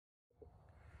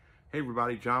Hey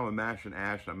everybody, John with Mash and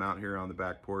Ash, and I'm out here on the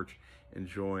back porch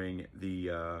enjoying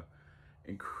the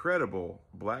incredible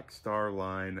Black Star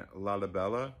Line La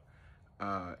Bella.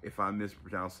 If I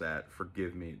mispronounced that,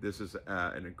 forgive me. This is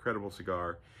an incredible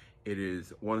cigar. It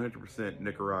is 100%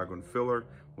 Nicaraguan filler,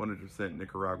 100%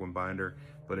 Nicaraguan binder,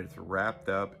 but it's wrapped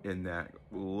up in that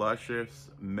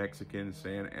luscious Mexican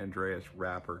San Andreas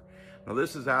wrapper. Now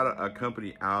this is a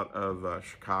company out of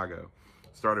Chicago,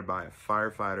 started by a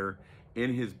firefighter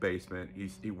in his basement.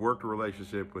 He worked a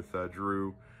relationship with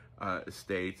Drew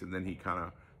Estates, and then he kind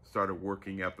of started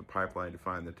working up the pipeline to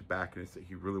find the tobacconist that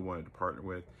he really wanted to partner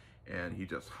with, and he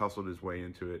just hustled his way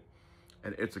into it.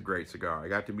 And it's a great cigar. I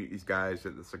got to meet these guys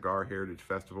at the Cigar Heritage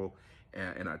Festival,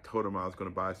 and I told them I was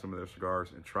going to buy some of their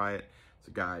cigars and try it.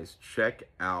 So guys, check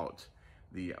out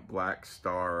the Black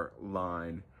Star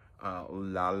Line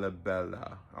La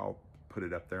Bella. I'll put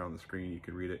it up there on the screen. You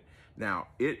can read it. Now,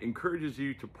 it encourages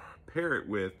you to pair it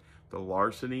with the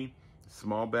Larceny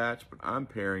small batch, but I'm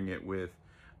pairing it with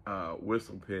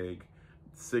Whistle Pig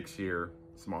 6-year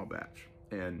small batch.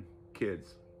 And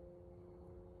kids,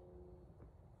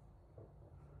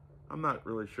 I'm not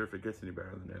really sure if it gets any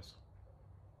better than this.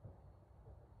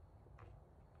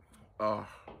 Oh,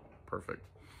 perfect.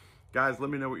 Guys, let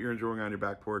me know what you're enjoying on your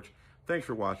back porch. Thanks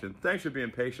for watching. Thanks for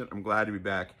being patient. I'm glad to be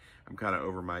back. I'm kind of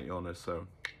over my illness, so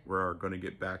we're going to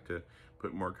get back to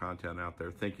putting more content out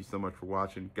there. Thank you so much for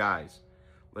watching. Guys,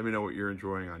 let me know what you're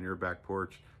enjoying on your back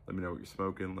porch. Let me know what you're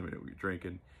smoking. Let me know what you're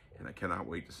drinking. And I cannot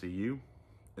wait to see you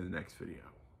in the next video.